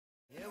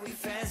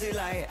fancy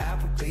like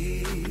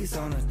Applebee's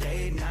on a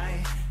date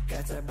night.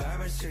 Got that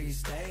Bourbon Street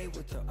steak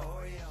with the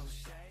Oreo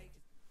shake.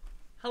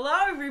 Hello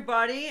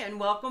everybody and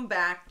welcome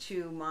back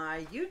to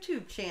my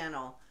YouTube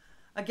channel.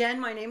 Again,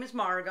 my name is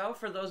Margot,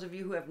 for those of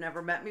you who have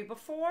never met me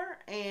before,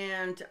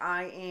 and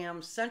I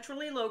am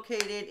centrally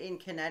located in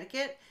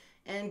Connecticut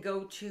and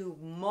go to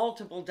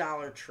multiple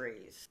Dollar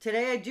Trees.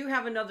 Today I do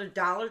have another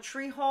Dollar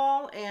Tree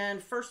haul,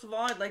 and first of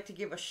all I'd like to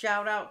give a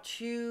shout out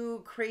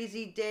to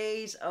Crazy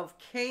Days of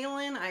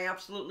Kaylin. I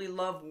absolutely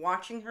love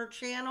watching her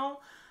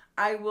channel.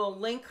 I will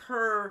link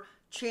her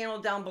channel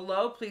down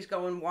below. Please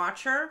go and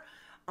watch her.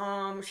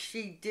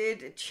 She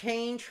did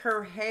change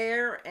her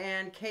hair,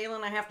 and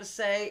Kaylin, I have to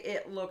say,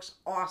 it looks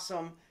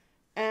awesome.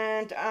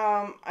 And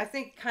I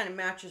think it kind of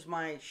matches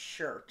my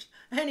shirt.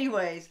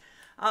 Anyways,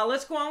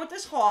 let's go on with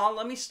this haul.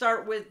 Let me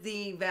start with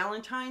the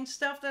Valentine's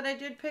stuff that I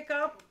did pick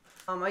up.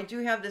 I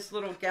do have this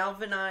little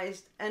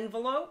galvanized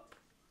envelope.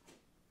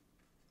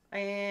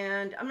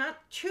 And I'm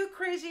not too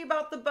crazy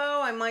about the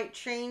bow. I might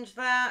change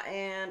that,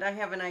 and I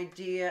have an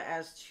idea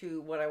as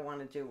to what I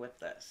want to do with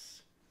this.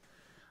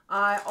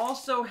 I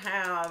also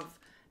have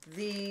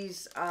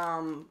these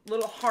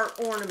little heart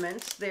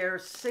ornaments.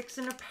 There's 6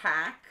 in a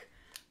pack.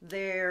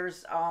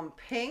 There's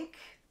pink,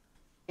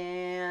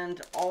 and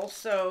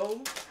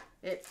also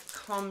it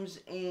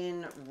comes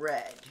in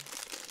red.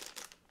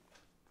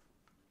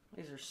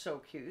 These are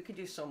so cute. You could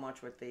do so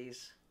much with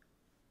these.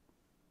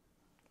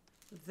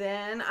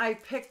 Then I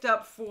picked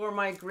up for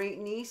my great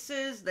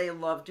nieces. They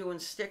love doing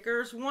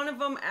stickers. One of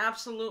them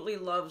absolutely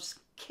loves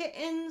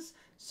kittens,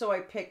 so I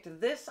picked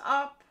this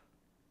up.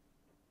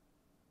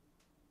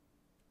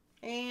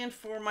 And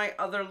for my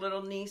other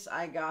little niece,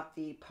 I got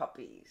the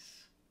puppies.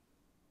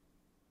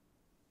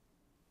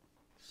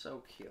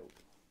 So cute.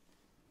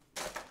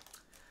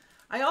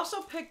 I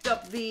also picked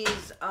up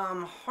these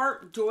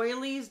heart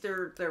doilies.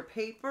 They're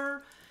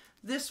paper.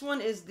 This one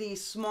is the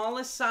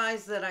smallest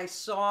size that I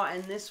saw,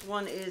 and this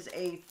one is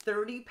a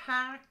 30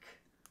 pack.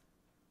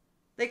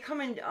 They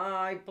come in,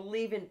 I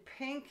believe, in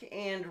pink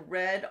and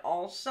red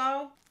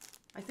also.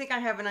 I think I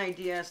have an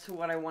idea as to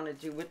what I want to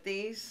do with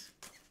these.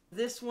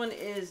 This one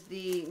is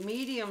the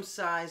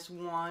medium-sized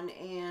one,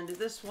 and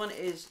this one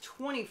is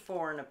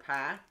 24 in a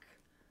pack.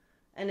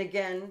 And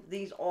again,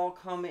 these all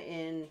come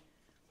in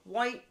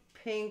white,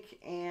 pink,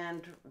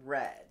 and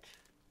red.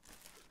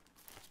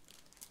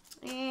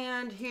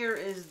 And here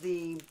is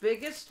the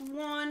biggest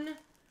one,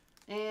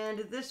 and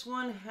this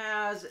one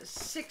has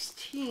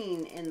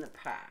 16 in the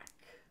pack.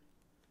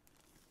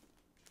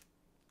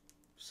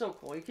 So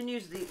cool. You can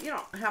use the, you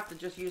don't have to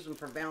just use them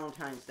for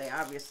Valentine's Day,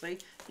 obviously.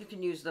 You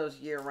can use those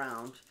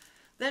year-round.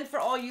 Then for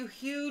all you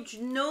huge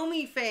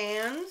Nomi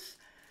fans,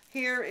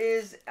 here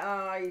is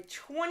a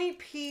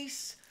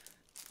 20-piece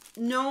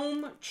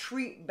gnome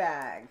treat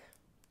bag.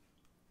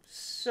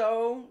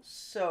 So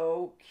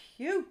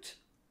cute.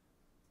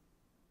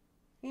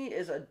 He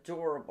is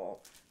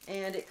adorable.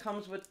 And it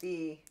comes with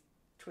the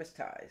twist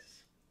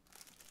ties.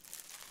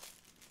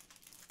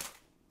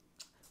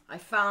 I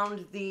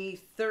found the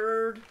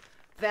third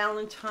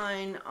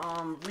Valentine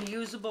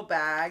reusable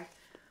bag.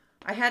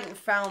 I hadn't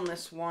found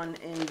this one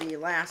in the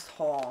last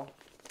haul.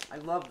 I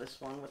love this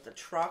one with the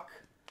truck.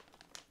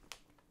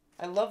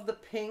 I love the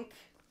pink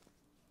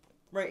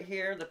right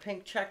here, the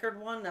pink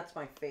checkered one. That's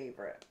my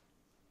favorite.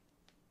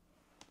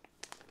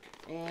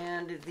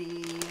 And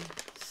the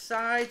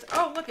sides,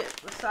 oh look,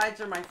 the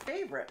sides are my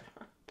favorite.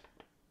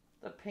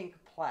 The pink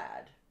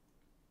plaid.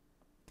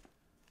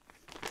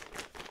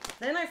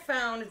 Then I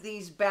found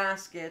these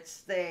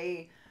baskets.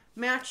 They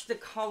match the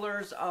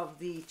colors of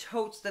the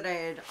totes that I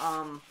had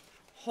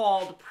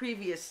hauled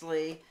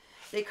previously.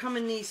 They come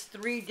in these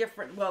 3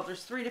 different, well,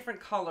 there's 3 different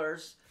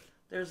colors.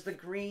 There's the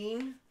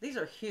green. These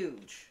are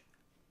huge.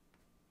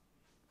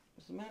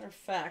 As a matter of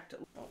fact,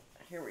 oh,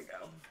 here we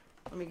go.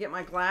 Let me get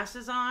my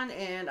glasses on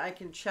and I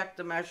can check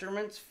the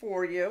measurements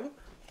for you.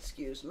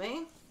 Excuse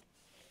me.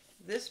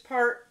 This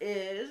part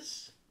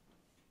is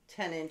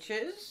 10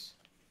 inches.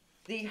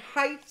 The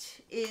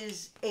height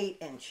is 8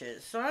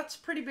 inches. So that's a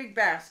pretty big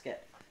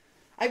basket.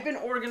 I've been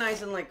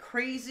organizing like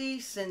crazy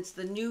since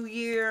the new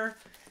year,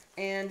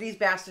 and these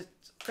baskets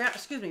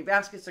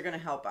are going to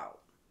help out.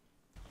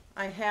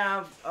 I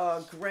have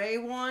a gray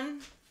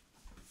one.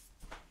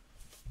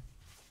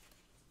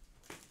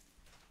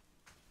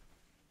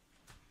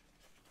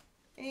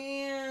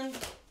 And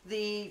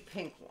the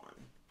pink one.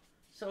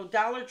 So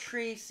Dollar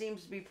Tree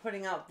seems to be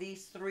putting out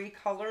these 3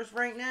 colors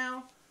right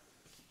now.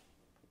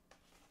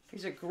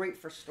 These are great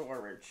for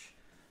storage.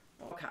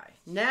 Okay,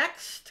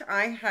 next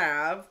I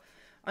have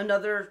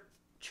another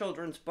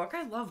children's book.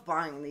 I love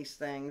buying these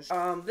things.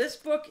 This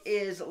book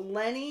is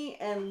Lenny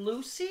and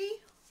Lucy.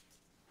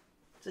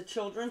 It's a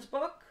children's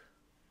book.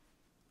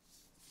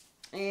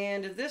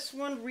 And this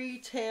one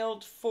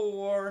retailed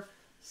for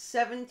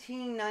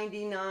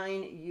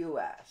 $17.99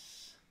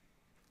 US.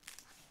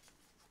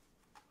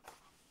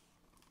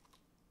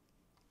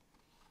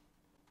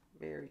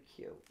 Very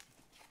cute.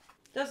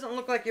 Doesn't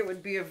look like it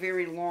would be a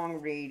very long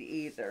read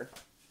either.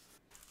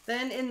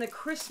 Then in the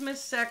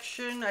Christmas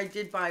section, I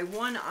did buy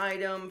one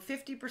item,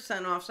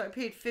 50% off, so I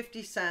paid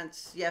 50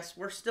 cents. Yes,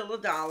 we're still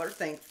 $1,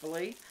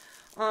 thankfully.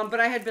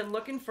 But I had been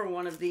looking for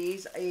one of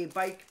these, a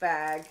bike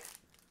bag.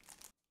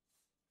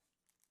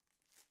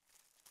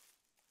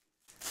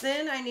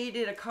 Then I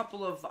needed a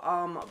couple of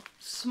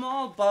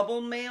small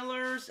bubble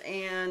mailers,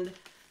 and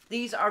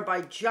these are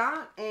by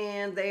Jot,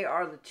 and they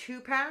are the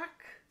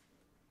 2-pack.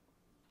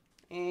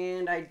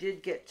 And I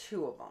did get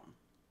 2 of them.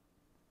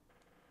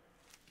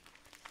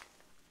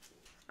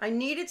 I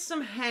needed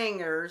some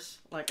hangers.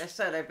 Like I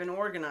said, I've been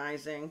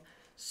organizing.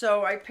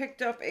 So I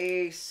picked up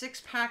a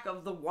 6-pack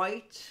of the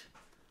white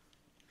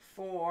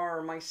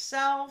for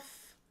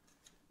myself.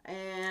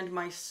 And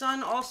my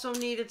son also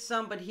needed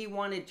some, but he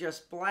wanted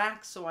just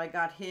black. So I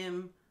got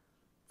him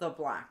the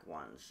black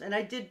ones. And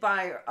I did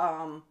buy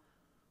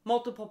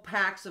multiple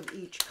packs of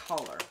each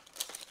color.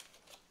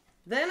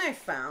 Then I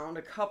found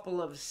a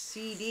couple of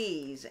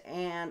CDs.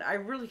 And I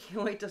really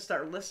can't wait to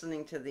start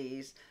listening to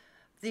these.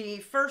 The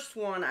first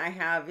one I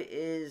have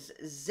is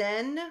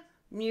Zen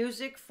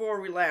Music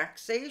for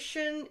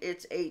Relaxation.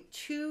 It's a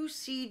 2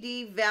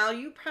 CD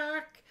value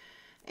pack,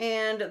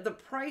 and the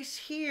price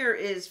here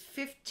is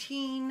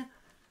 $15.99.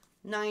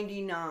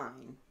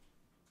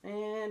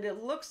 And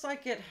it looks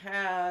like it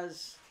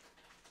has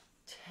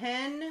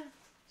 10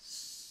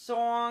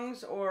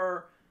 songs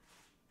or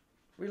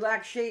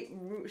relaxation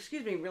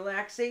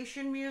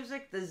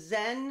music. The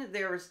Zen,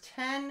 there is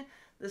 10.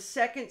 The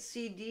second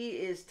CD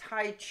is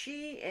Tai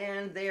Chi,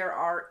 and there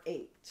are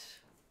 8.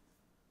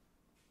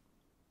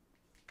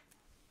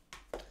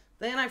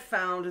 Then I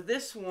found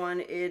this one.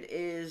 It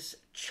is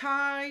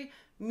Chai,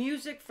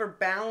 Music for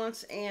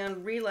Balance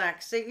and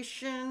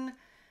Relaxation,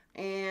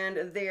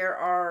 and there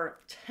are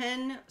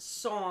 10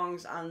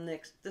 songs on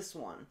this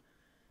one.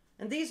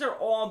 And these are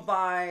all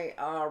by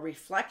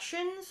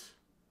Reflections.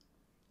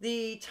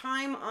 The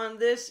time on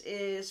this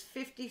is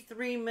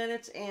 53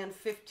 minutes and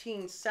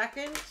 15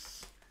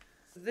 seconds.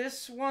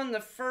 This one, the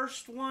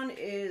first one,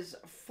 is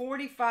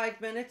 45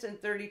 minutes and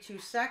 32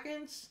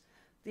 seconds.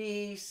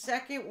 The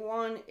second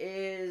one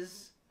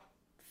is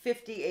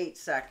 58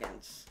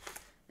 seconds.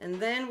 And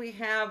then we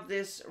have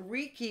this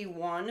Reiki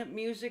one,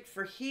 Music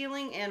for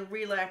Healing and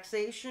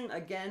Relaxation,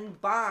 again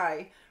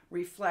by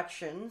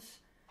Reflections.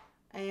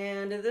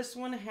 And this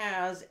one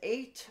has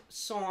 8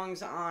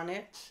 songs on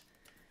it.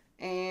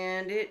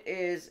 And it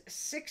is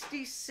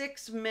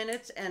 66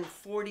 minutes and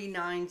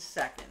 49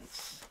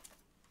 seconds.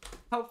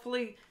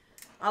 Hopefully,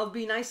 I'll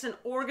be nice and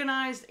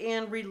organized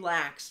and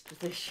relaxed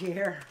this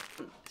year.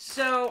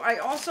 So I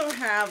also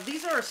have,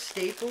 these are a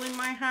staple in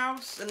my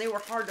house, and they were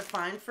hard to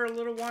find for a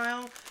little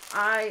while.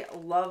 I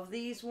love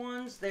these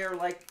ones. They're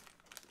like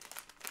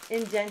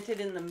indented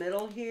in the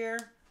middle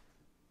here.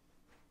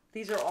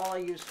 These are all I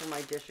use for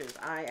my dishes.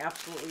 I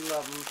absolutely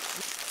love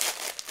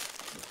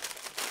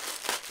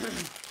them.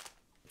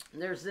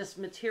 There's this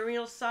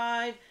material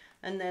side,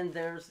 and then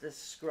there's this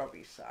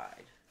scrubby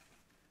side.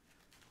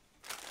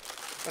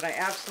 But I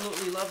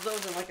absolutely love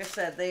those, and like I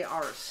said, they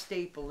are a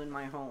staple in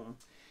my home.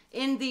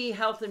 In the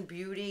health and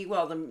beauty,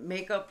 well, the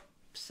makeup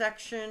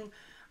section,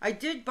 I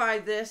did buy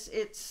this.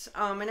 It's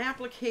an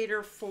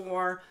applicator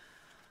for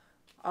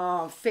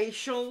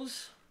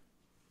facials,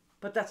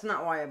 but that's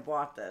not why I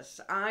bought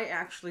this. I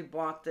actually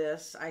bought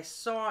this. I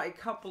saw a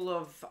couple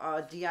of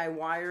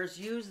DIYers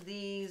use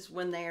these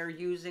when they are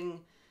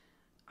using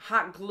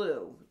hot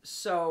glue.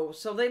 So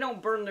they don't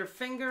burn their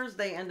fingers.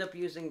 They end up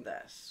using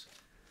this.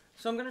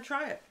 So I'm going to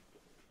try it.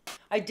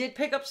 I did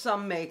pick up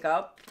some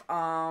makeup.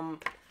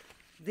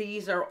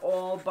 These are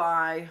all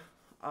by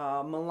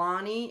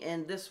Milani,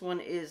 and this one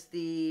is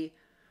the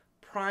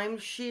Prime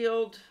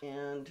Shield.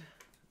 And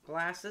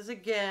glasses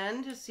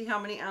again to see how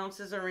many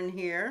ounces are in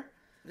here.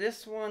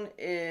 This one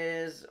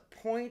is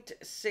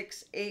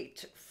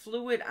 0.68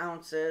 fluid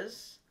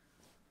ounces.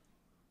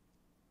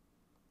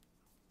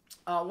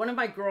 One of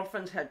my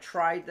girlfriends had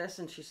tried this,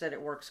 and she said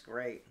it works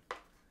great.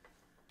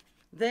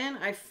 Then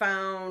I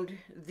found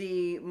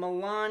the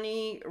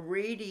Milani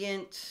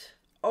Radiant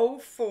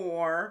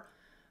 04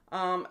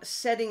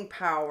 setting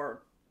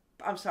powder.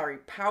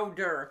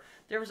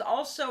 There was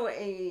also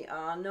a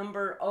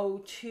number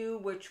 02,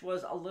 which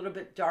was a little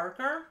bit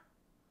darker.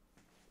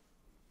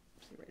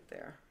 See right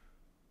there.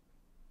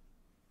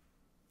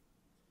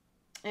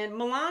 And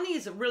Milani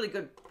is a really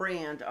good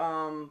brand.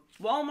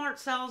 Walmart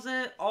sells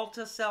it,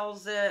 Ulta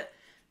sells it,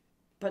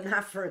 but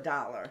not for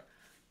 $1.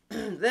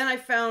 Then I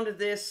found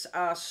this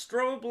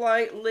strobe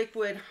light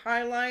liquid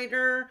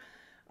highlighter.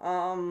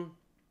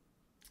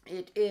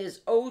 It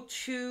is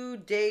 02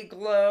 Day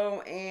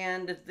Glow,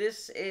 and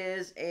this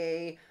is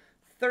a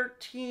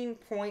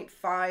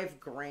 13.5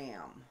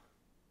 gram.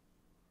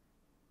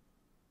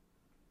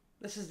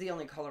 This is the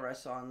only color I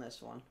saw on this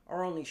one,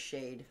 or only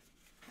shade.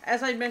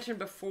 As I mentioned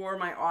before,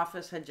 my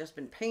office had just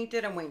been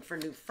painted. I'm waiting for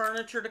new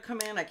furniture to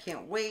come in. I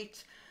can't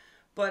wait.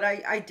 But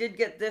I did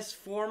get this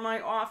for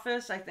my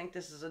office. I think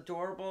this is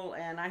adorable.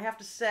 And I have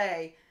to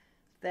say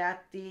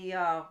that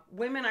the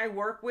women I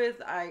work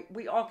with,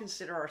 we all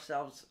consider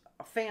ourselves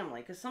a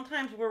family. Because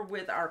sometimes we're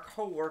with our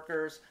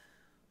coworkers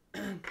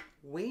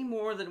way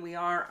more than we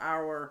are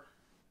our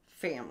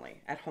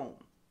family at home.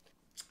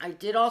 I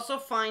did also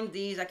find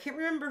these. I can't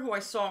remember who I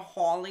saw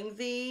hauling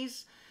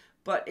these,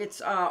 but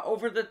it's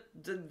over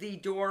the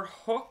door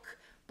hook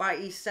by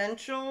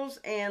Essentials,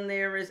 and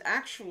there is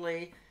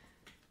actually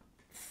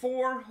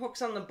 4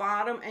 hooks on the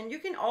bottom, and you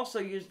can also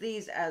use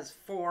these as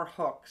 4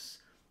 hooks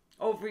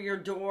over your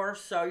door,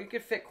 so you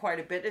could fit quite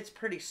a bit. It's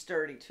pretty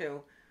sturdy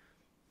too.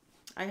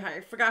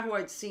 I forgot who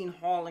I'd seen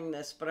hauling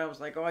this, but I was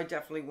like, oh, I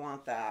definitely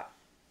want that.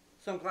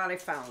 So I'm glad I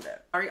found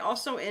it. All right,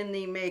 also in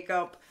the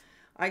makeup,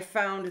 I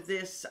found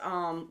this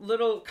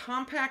little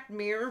compact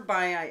mirror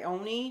by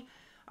Ioni.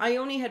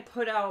 Ioni had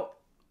put out,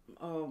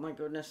 oh my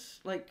goodness,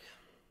 like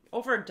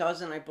over a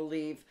dozen, I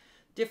believe,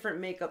 different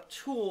makeup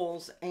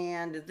tools,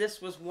 and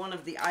this was one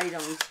of the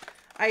items.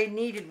 I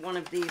needed one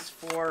of these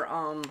for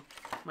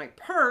my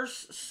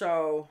purse,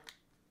 so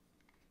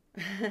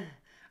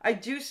I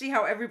do see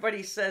how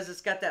everybody says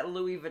it's got that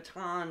Louis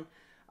Vuitton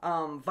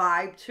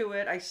vibe to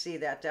it. I see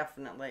that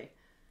definitely.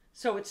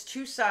 So it's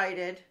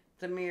 2-sided,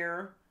 the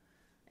mirror,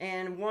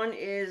 and one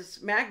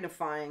is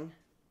magnifying.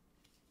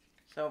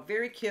 So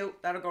very cute.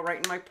 That'll go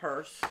right in my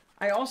purse.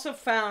 I also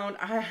found,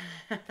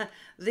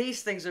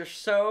 these things are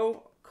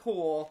so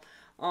cool.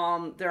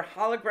 They're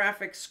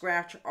holographic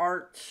scratch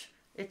art.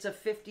 It's a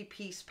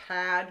 50-piece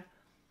pad.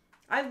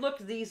 I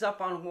looked these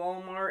up on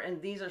Walmart,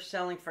 and these are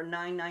selling for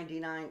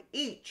 $9.99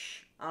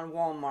 each on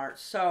Walmart.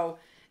 So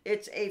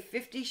it's a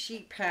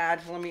 50-sheet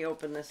pad. Let me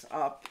open this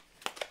up.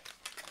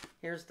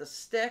 Here's the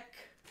stick.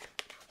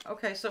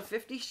 Okay, so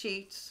 50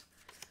 sheets,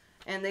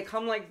 and they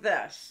come like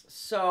this.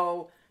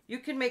 So you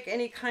can make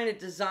any kind of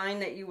design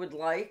that you would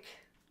like.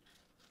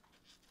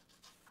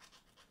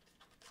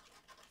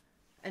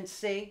 And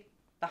see,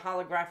 the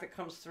holographic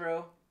comes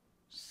through.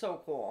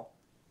 So cool.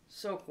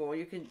 So cool.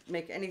 You can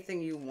make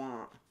anything you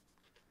want.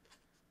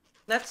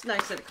 That's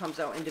nice that it comes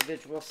out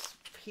individual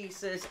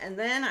pieces. And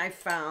then I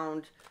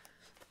found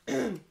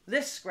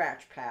this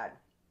scratch pad.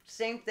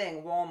 Same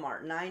thing,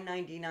 Walmart,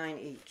 $9.99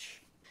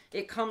 each.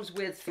 It comes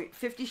with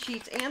 50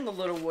 sheets and the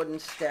little wooden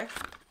stick.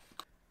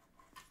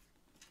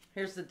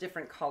 Here's the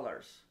different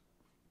colors.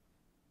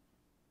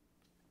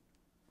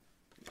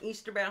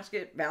 Easter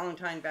basket,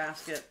 Valentine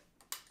basket.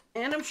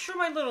 And I'm sure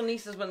my little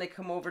nieces, when they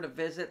come over to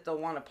visit, they'll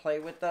want to play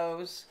with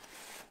those.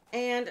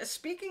 And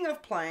speaking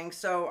of playing,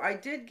 so I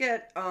did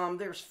get,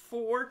 there's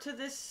 4 to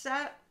this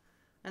set.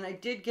 And I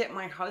did get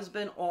my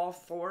husband all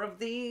 4 of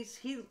these.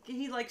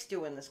 He likes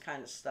doing this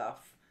kind of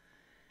stuff.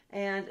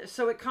 And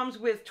so it comes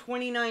with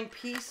 29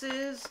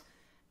 pieces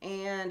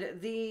and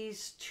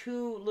these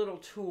 2 little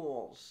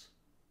tools.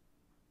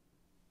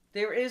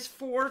 There is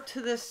 4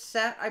 to this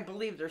set. I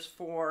believe there's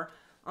 4.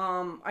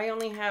 I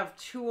only have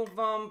 2 of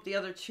them. The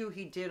other 2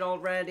 he did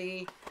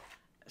already.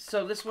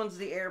 So this one's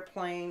the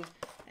airplane.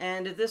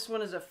 And this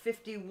one is a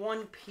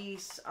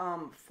 51-piece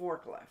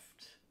forklift.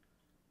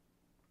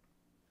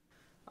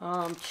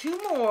 2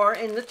 more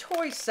in the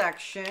toy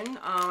section.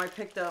 I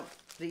picked up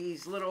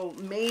these little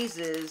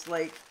mazes.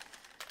 Like,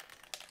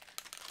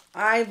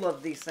 I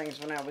loved these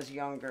things when I was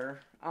younger.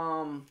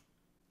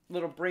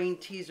 Little brain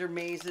teaser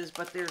mazes.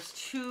 But there's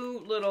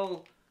 2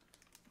 little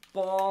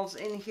balls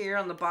in here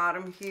on the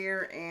bottom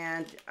here.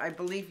 And I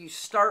believe you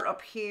start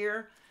up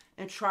here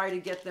and try to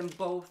get them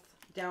both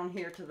down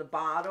here to the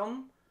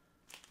bottom.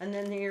 And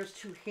then there's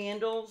 2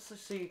 handles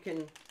so you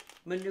can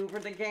maneuver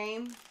the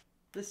game.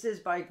 This is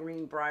by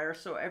Greenbrier,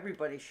 so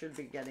everybody should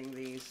be getting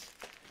these.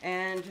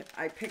 And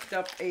I picked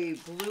up a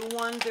blue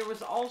one. There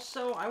was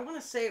also, I want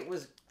to say it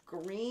was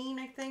green,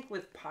 I think,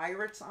 with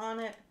pirates on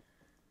it.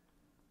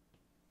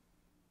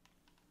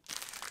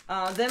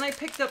 Then I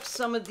picked up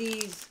some of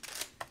these.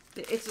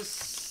 It's a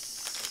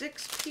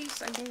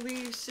 6-piece, I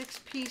believe,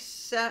 6-piece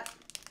set.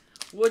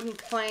 Wooden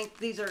plank.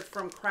 These are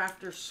from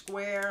Crafter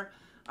Square.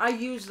 I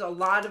used a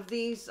lot of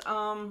these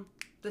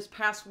this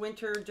past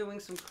winter doing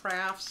some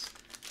crafts.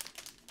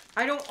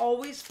 I don't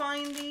always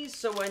find these,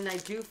 so when I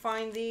do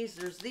find these,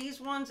 there's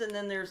these ones, and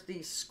then there's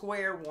these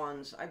square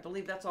ones. I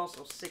believe that's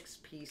also 6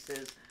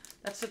 pieces.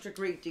 That's such a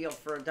great deal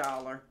for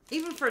 $1.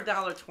 Even for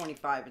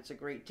 $1.25, it's a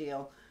great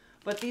deal.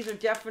 But these are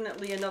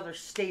definitely another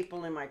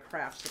staple in my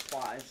craft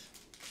supplies.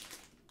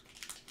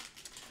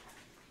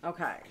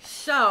 Okay,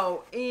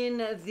 so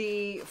in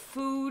the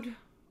food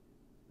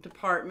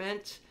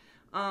department,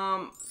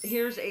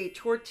 here's a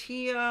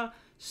tortilla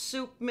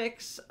soup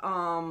mix.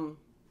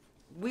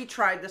 We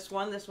tried this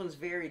one. This one's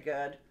very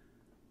good.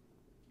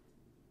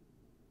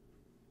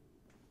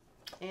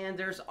 And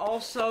there's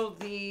also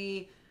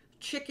the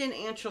chicken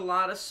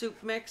enchilada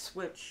soup mix,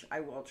 which I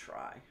will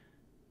try.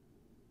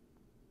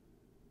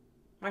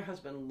 My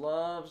husband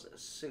loves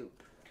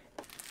soup.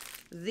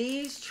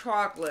 These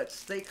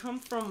chocolates, they come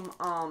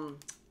from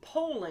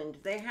Poland.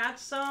 They had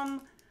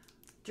some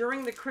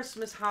during the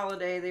Christmas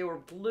holiday. They were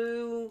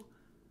blue.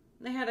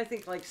 They had, I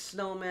think, like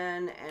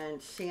snowmen and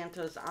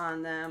Santas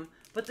on them.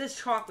 But this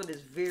chocolate is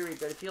very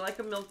good. If you like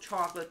a milk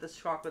chocolate, this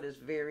chocolate is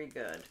very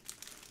good.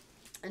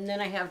 And then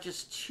I have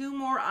just 2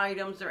 more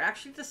items. They're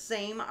actually the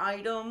same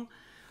item,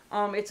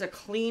 It's a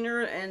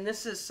cleaner, and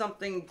this is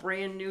something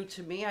brand new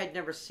to me. I'd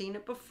never seen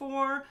it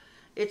before.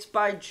 It's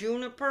by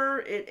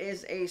Juniper. It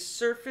is a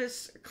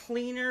surface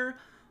cleaner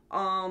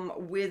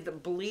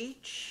with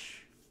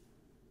bleach.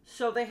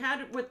 So they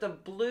had it with the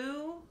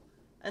blue,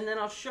 and then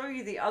I'll show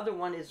you the other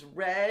one is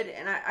red,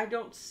 and I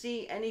don't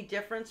see any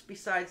difference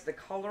besides the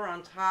color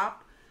on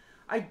top.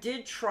 I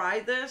did try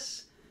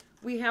this.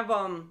 We have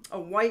a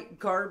white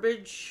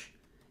garbage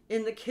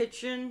in the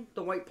kitchen,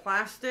 the white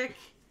plastic,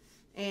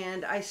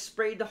 and I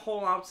sprayed the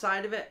whole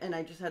outside of it, and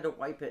I just had to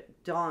wipe it.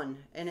 Done.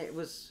 And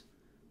this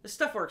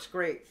stuff works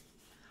great.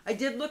 I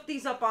did look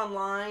these up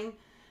online,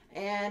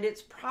 and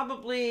it's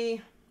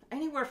probably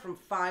anywhere from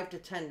 $5 to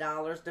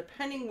 $10,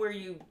 depending where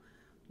you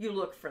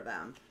look for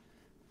them.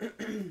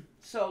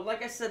 So,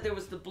 like I said, there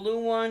was the blue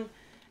one,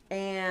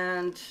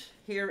 and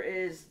here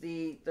is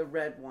the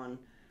red one.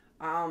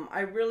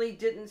 I really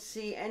didn't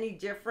see any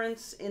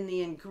difference in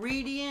the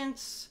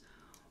ingredients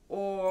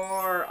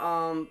or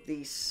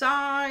the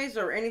size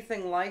or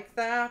anything like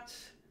that.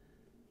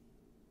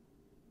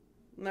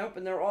 Nope,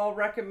 and they're all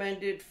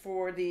recommended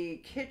for the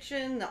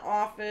kitchen, the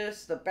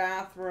office, the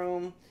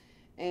bathroom,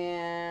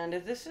 and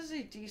this is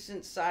a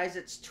decent size.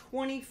 It's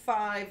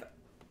 25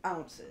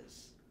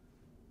 ounces.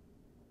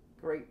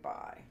 Great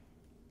buy.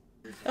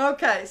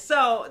 Okay,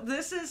 so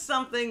this is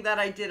something that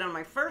I did on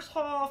my first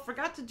haul,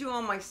 forgot to do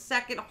on my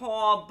second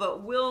haul,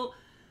 but will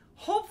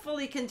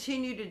hopefully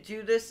continue to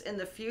do this in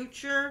the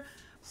future.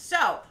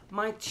 So,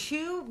 my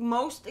two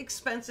most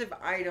expensive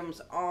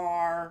items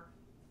are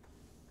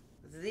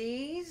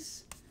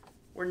these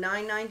were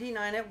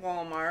 $9.99 at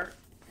Walmart,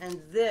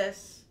 and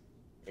this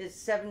is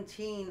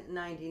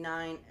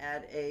 $17.99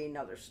 at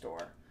another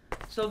store.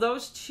 So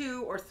those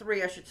two, or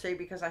three I should say,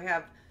 because I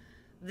have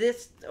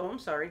this, oh I'm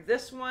sorry,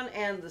 this one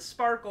and the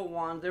sparkle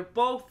one, they're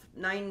both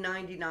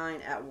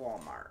 $9.99 at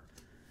Walmart.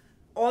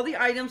 All the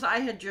items I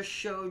had just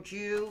showed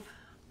you,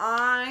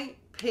 I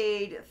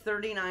paid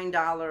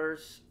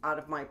 $39 out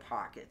of my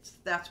pockets.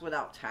 That's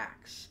without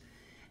tax.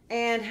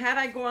 And had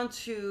I gone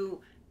to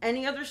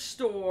any other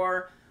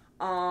store,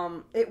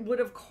 it would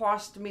have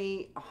cost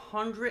me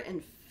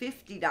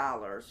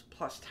 $150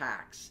 plus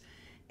tax.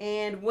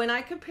 And when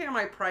I compare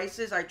my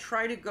prices, I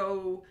try to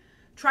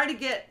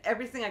get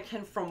everything I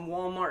can from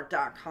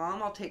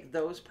Walmart.com. I'll take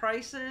those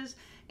prices.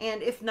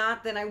 And if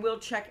not, then I will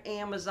check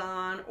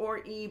Amazon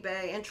or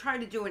eBay and try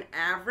to do an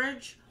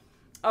average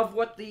of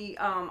what the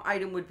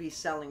item would be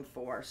selling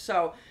for.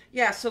 So,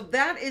 yeah, so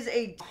that is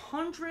a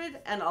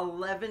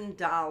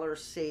 $111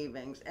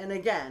 savings. And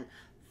again,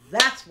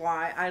 that's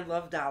why I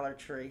love Dollar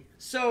Tree.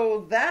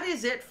 So that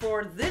is it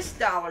for this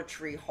Dollar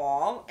Tree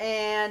haul.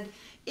 And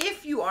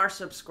if you are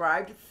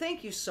subscribed,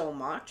 thank you so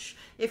much.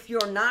 If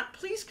you're not,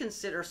 please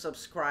consider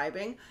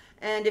subscribing.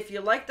 And if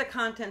you like the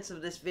contents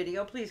of this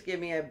video, please give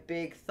me a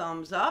big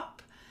thumbs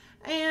up.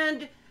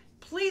 And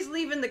please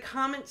leave in the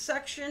comment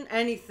section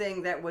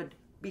anything that would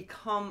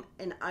become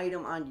an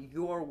item on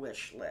your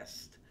wish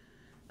list.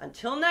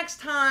 Until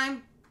next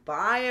time,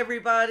 bye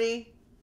everybody.